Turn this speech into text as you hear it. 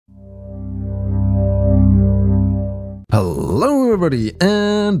Hello everybody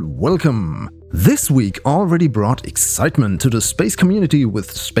and welcome! This week already brought excitement to the space community with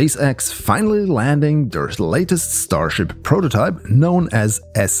SpaceX finally landing their latest Starship prototype known as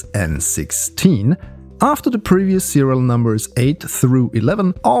SN16. After the previous serial numbers 8 through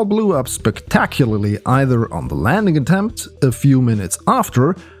 11 all blew up spectacularly either on the landing attempt, a few minutes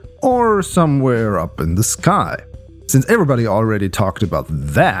after, or somewhere up in the sky. Since everybody already talked about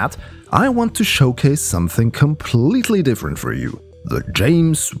that, I want to showcase something completely different for you. The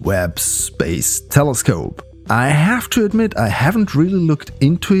James Webb Space Telescope. I have to admit I haven't really looked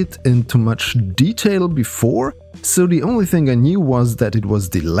into it into much detail before, so the only thing I knew was that it was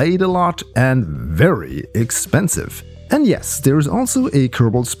delayed a lot and very expensive. And yes, there is also a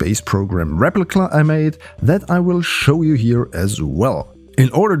Kerbal Space Program replica I made that I will show you here as well. In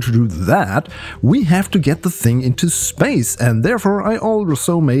order to do that, we have to get the thing into space, and therefore I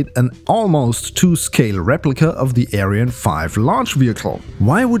also made an almost to-scale replica of the Ariane 5 launch vehicle.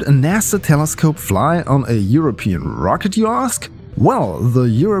 Why would a NASA telescope fly on a European rocket, you ask? Well, the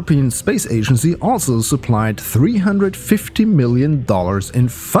European Space Agency also supplied $350 million in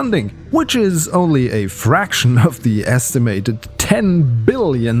funding, which is only a fraction of the estimated $10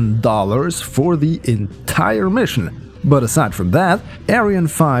 billion for the entire mission. But aside from that, Ariane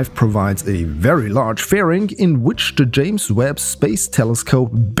 5 provides a very large fairing in which the James Webb Space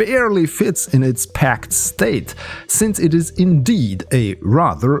Telescope barely fits in its packed state, since it is indeed a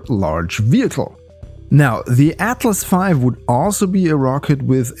rather large vehicle. Now, the Atlas V would also be a rocket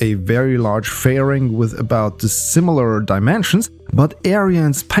with a very large fairing with about the similar dimensions, but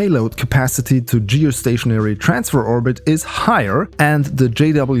Ariane's payload capacity to geostationary transfer orbit is higher and the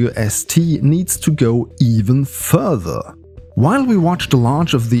JWST needs to go even further. While we watch the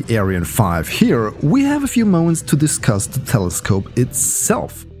launch of the Ariane 5 here, we have a few moments to discuss the telescope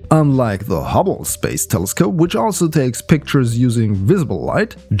itself. Unlike the Hubble Space Telescope, which also takes pictures using visible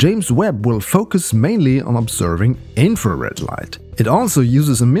light, James Webb will focus mainly on observing infrared light. It also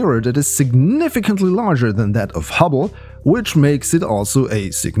uses a mirror that is significantly larger than that of Hubble, which makes it also a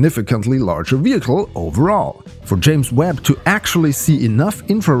significantly larger vehicle overall. For James Webb to actually see enough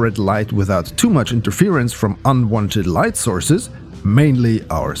infrared light without too much interference from unwanted light sources, mainly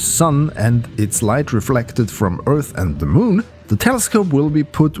our Sun and its light reflected from Earth and the Moon, the telescope will be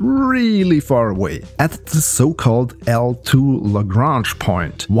put really far away, at the so-called L2 Lagrange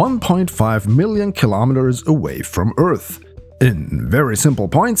point, 1.5 million kilometers away from Earth. In very simple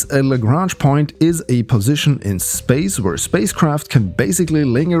points, a Lagrange point is a position in space where spacecraft can basically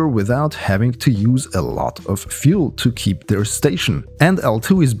linger without having to use a lot of fuel to keep their station. And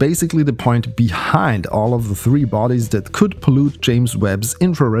L2 is basically the point behind all of the three bodies that could pollute James Webb's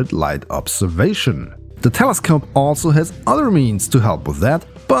infrared light observation. The telescope also has other means to help with that,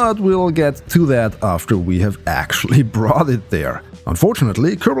 but we'll get to that after we have actually brought it there.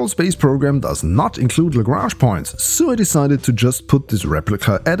 Unfortunately, Kerbal Space Program does not include Lagrange points, so I decided to just put this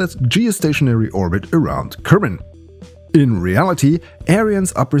replica at a geostationary orbit around Kerbin. In reality,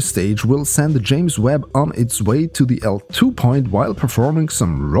 Ariane's upper stage will send the James Webb on its way to the L2 point while performing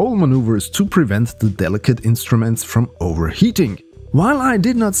some roll maneuvers to prevent the delicate instruments from overheating. While I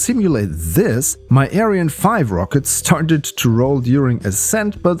did not simulate this, my Ariane 5 rocket started to roll during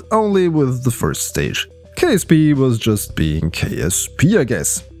ascent, but only with the first stage. KSP was just being KSP, I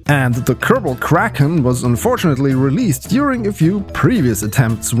guess. And the Kerbal Kraken was unfortunately released during a few previous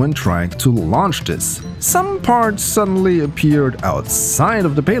attempts when trying to launch this. Some parts suddenly appeared outside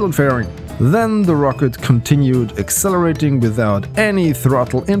of the payload fairing. Then the rocket continued accelerating without any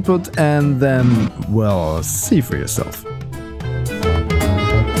throttle input and then, well, see for yourself.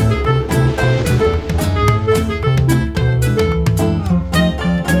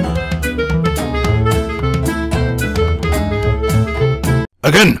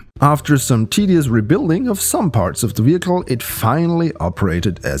 Again! After some tedious rebuilding of some parts of the vehicle, it finally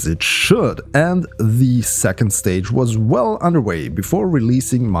operated as it should, and the second stage was well underway before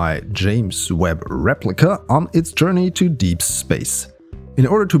releasing my James Webb replica on its journey to deep space. In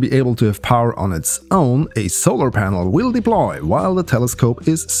order to be able to have power on its own, a solar panel will deploy while the telescope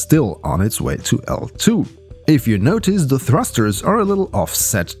is still on its way to L2. If you notice, the thrusters are a little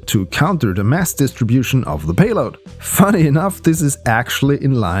offset to counter the mass distribution of the payload. Funny enough, this is actually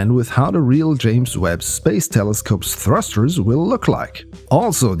in line with how the real James Webb Space Telescope's thrusters will look like.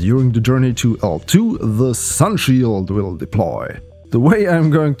 Also, during the journey to L2, the Sun Shield will deploy. The way I'm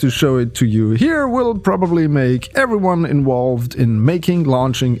going to show it to you here will probably make everyone involved in making,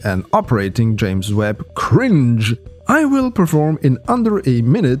 launching and operating James Webb cringe. I will perform in under a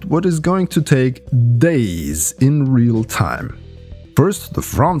minute what is going to take days in real time. First, the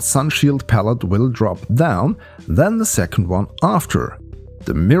front sunshield pallet will drop down, then the second one after.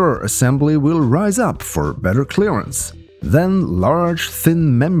 The mirror assembly will rise up for better clearance. Then large,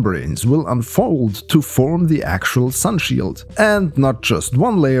 thin membranes will unfold to form the actual sunshield, and not just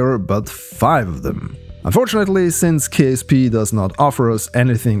one layer, but 5 of them. Unfortunately, since KSP does not offer us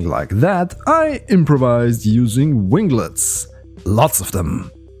anything like that, I improvised using winglets. Lots of them.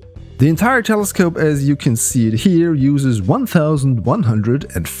 The entire telescope, as you can see it here, uses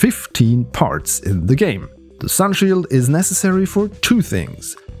 1115 parts in the game. The sunshield is necessary for 2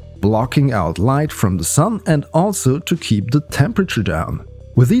 things: blocking out light from the sun and also to keep the temperature down.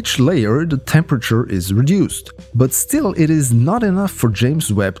 With each layer, the temperature is reduced, but still it is not enough for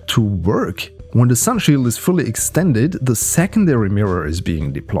James Webb to work. When the sunshield is fully extended, the secondary mirror is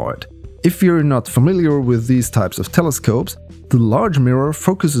being deployed. If you're not familiar with these types of telescopes, the large mirror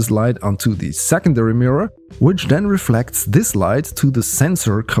focuses light onto the secondary mirror, which then reflects this light to the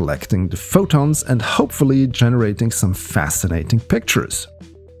sensor collecting the photons and hopefully generating some fascinating pictures.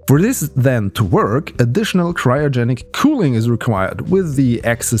 For this then to work, additional cryogenic cooling is required, with the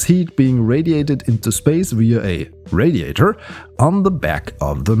excess heat being radiated into space via a radiator on the back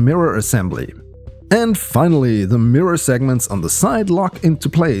of the mirror assembly. And finally, the mirror segments on the side lock into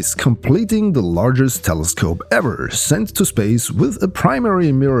place, completing the largest telescope ever sent to space with a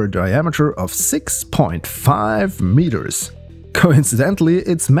primary mirror diameter of 6.5 meters. Coincidentally,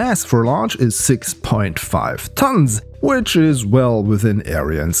 its mass for launch is 6.5 tons, which is well within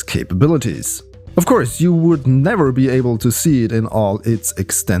Ariane's capabilities. Of course, you would never be able to see it in all its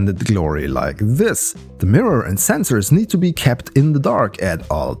extended glory like this. The mirror and sensors need to be kept in the dark at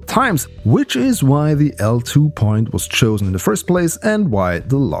all times, which is why the L2 point was chosen in the first place and why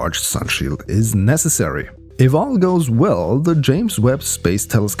the large sunshield is necessary. If all goes well, the James Webb Space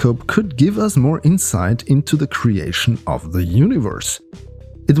Telescope could give us more insight into the creation of the universe.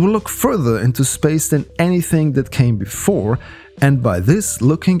 It will look further into space than anything that came before, and by this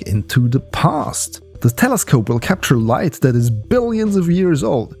looking into the past. The telescope will capture light that is billions of years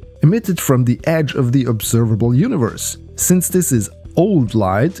old, emitted from the edge of the observable universe. Since this is old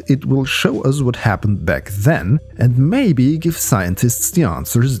light, it will show us what happened back then and maybe give scientists the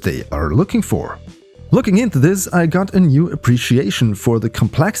answers they are looking for. Looking into this, I got a new appreciation for the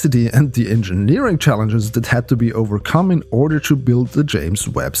complexity and the engineering challenges that had to be overcome in order to build the James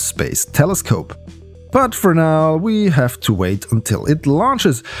Webb Space Telescope. But for now, we have to wait until it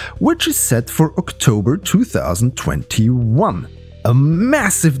launches, which is set for October 2021. A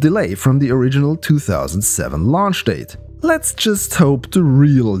massive delay from the original 2007 launch date. Let's just hope the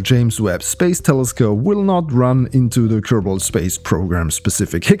real James Webb Space Telescope will not run into the Kerbal Space Program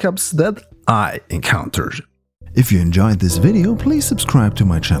specific hiccups that I encountered. If you enjoyed this video, please subscribe to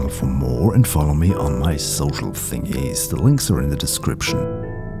my channel for more and follow me on my social thingies. The links are in the description.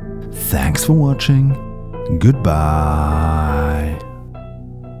 Thanks for watching. Goodbye.